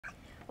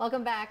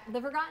Welcome back.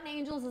 The Forgotten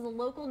Angels is a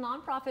local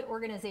nonprofit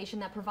organization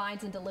that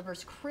provides and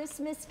delivers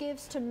Christmas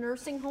gifts to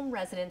nursing home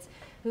residents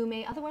who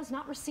may otherwise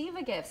not receive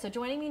a gift. So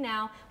joining me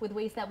now with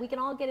ways that we can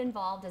all get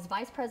involved is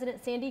Vice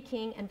President Sandy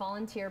King and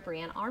volunteer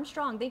Brianne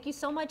Armstrong. Thank you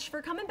so much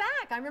for coming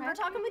back. I remember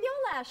talking with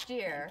y'all last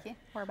year. Thank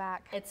you. We're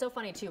back. It's so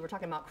funny too. We're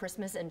talking about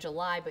Christmas in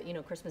July, but you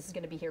know Christmas is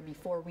going to be here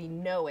before we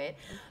know it.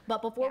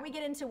 But before we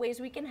get into ways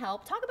we can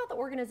help, talk about the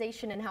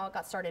organization and how it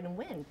got started and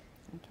when.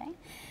 Okay.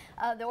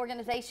 The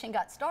organization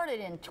got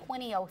started in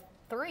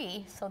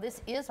 2003, so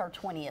this is our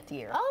 20th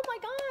year. Oh my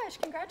gosh,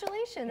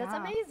 congratulations. That's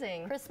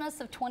amazing.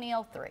 Christmas of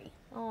 2003.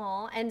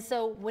 Oh, and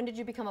so when did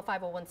you become a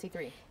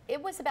 501c3?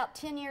 It was about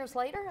 10 years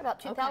later, about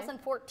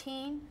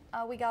 2014,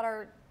 we got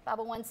our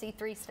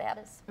 501c3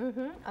 status.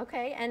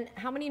 Okay, and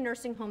how many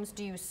nursing homes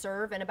do you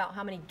serve and about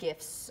how many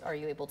gifts are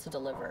you able to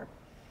deliver?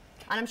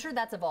 And I'm sure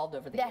that's evolved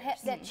over the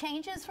years. That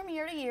changes from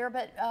year to year,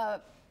 but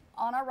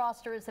on our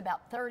roster is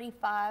about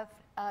 35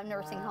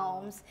 nursing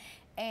homes.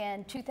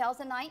 And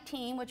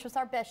 2019, which was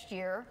our best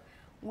year,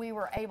 we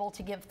were able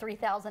to give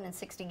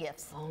 3,060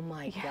 gifts. Oh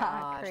my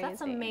gosh, crazy.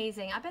 That's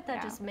amazing. I bet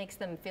that just makes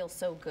them feel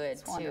so good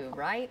too, wonderful.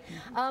 right?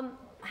 How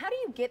do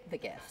you get the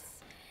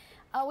gifts?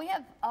 We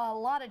have a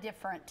lot of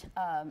different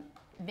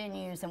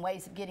venues and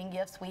ways of getting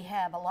gifts. We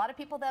have a lot of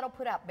people that'll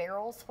put out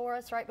barrels for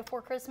us right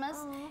before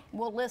Christmas.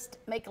 We'll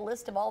make a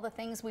list of all the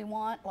things we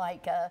want,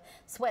 like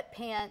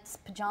sweatpants,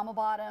 pajama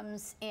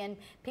bottoms, and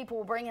people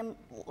will bring them,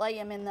 lay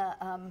them in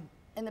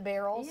the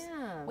barrels.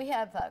 Yeah. We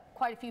have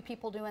quite a few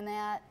people doing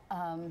that.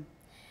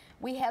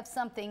 We have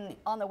something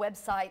on the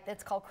website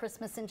that's called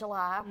Christmas in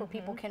July, where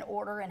people can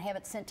order and have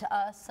it sent to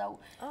us. So,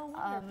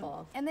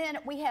 wonderful. And then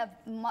we have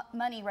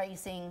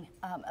money-raising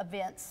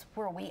events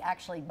where we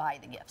actually buy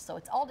the gifts. So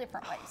it's all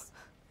different ways.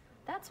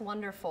 That's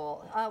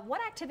wonderful. What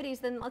activities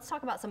then? Let's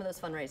talk about some of those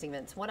fundraising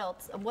events. What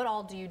else? What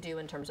all do you do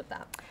in terms of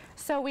that?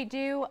 So we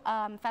do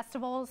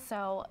festivals.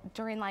 So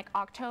during like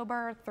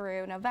October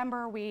through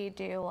November, we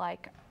do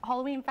like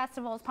Halloween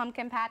festivals,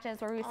 pumpkin patches,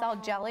 where we sell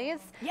jellies.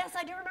 Yes,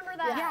 I do remember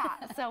that.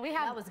 Yeah, so we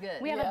have that was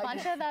good. We have a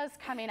bunch of those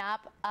coming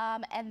up,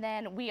 and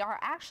then we are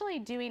actually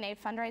doing a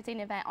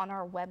fundraising event on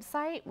our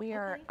website. We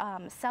are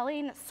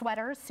selling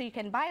sweaters, so you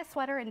can buy a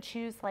sweater and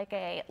choose like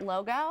a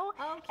logo,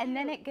 and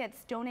then it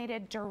gets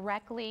donated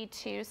directly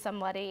to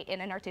somebody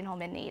in a nursing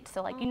home in need.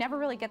 So like you never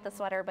really get the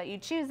sweater, but you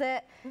choose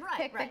it,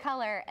 pick the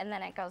color, and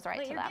then it goes right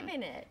to them. You're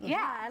giving it.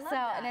 Yeah, I love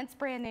that. and it's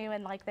brand new,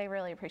 and like they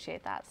really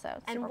appreciate that. So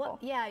it's super cool.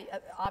 Yeah,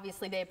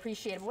 obviously they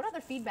appreciate it. What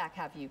other feedback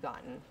have you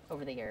gotten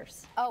over the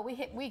years? Oh,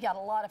 we got a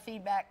lot of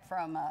feedback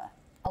from a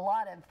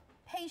lot of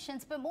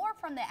patients, but more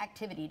from the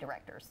activity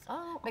directors.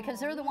 Because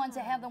they're the ones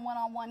that have the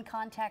one-on-one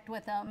contact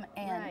with them,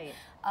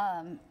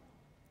 and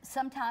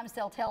sometimes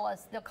they'll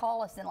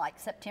call us in like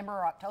September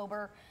or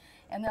October,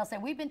 and they'll say,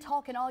 we've been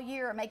talking all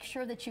year, make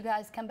sure that you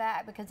guys come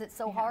back, because it's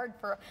so hard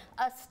for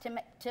us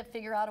to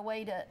figure out a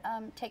way to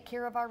take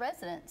care of our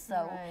residents.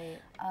 So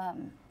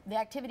the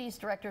activities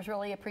directors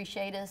really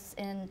appreciate us,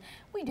 and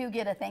we do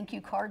get a thank you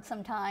card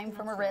sometime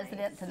from a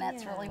resident, and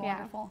that's really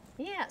wonderful.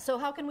 Yeah, so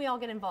how can we all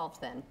get involved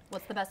then?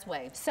 What's the best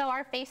way? So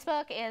our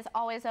Facebook is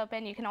always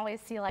open. You can always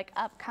see like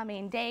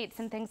upcoming dates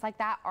and things like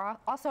that.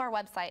 Also our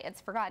website,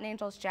 it's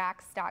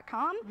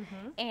ForgottenAngelsJax.com.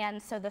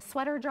 And so the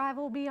sweater drive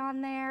will be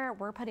on there.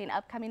 We're putting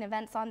upcoming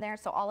events on there,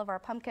 so all of our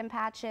pumpkin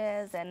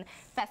patches and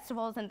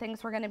festivals and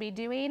things we're going to be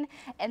doing.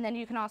 And then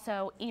you can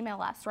also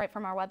email us right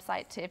from our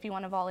website if you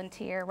want to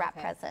volunteer, wrap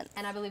presents.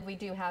 And I believe we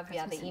do have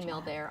the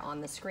email there on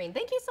the screen.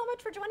 Thank you so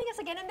much for joining us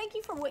again, and thank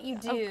you for what you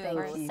do.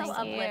 Thank you. So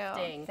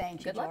uplifting.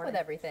 Thank you. Good luck with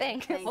everything.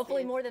 Thank you.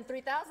 Hopefully more than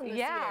 3,000 this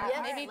year.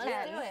 Yeah, maybe 10.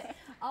 Let's do it.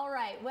 All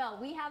right, well,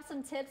 we have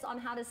some tips on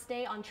how to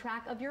stay on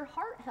track of your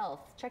heart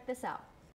health. Check this out.